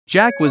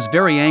Jack was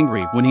very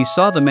angry when he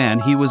saw the man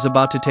he was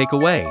about to take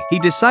away. He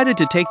decided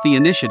to take the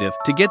initiative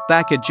to get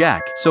back at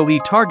Jack, so he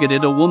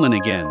targeted a woman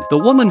again. The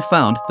woman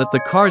found that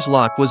the car's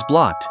lock was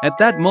blocked. At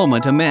that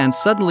moment, a man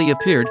suddenly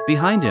appeared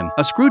behind him.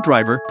 A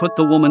screwdriver put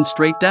the woman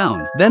straight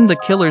down. Then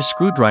the killer's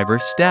screwdriver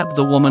stabbed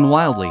the woman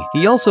wildly.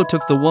 He also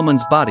took the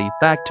woman's body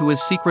back to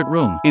his secret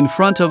room. In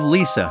front of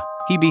Lisa,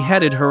 he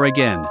beheaded her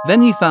again.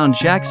 Then he found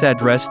Jack's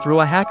address through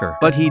a hacker,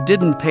 but he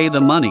didn't pay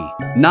the money.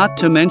 Not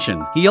to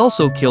mention, he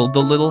also killed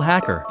the little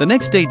hacker. The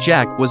next day,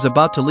 Jack was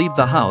about to leave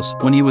the house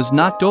when he was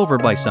knocked over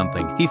by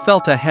something. He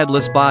felt a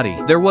headless body.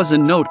 There was a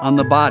note on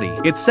the body.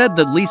 It said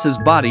that Lisa's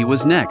body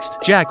was next.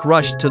 Jack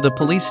rushed to the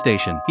police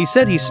station. He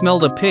said he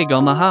smelled a pig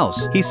on the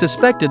house. He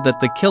suspected that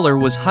the killer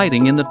was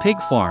hiding in the pig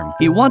farm.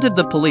 He wanted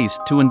the police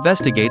to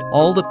investigate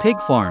all the pig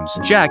farms.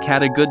 Jack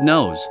had a good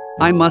nose.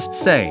 I must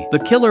say, the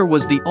killer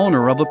was the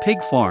owner of a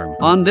pig farm.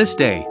 On this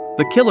day,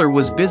 the killer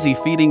was busy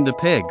feeding the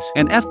pigs,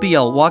 and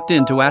FBL walked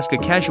in to ask a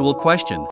casual question.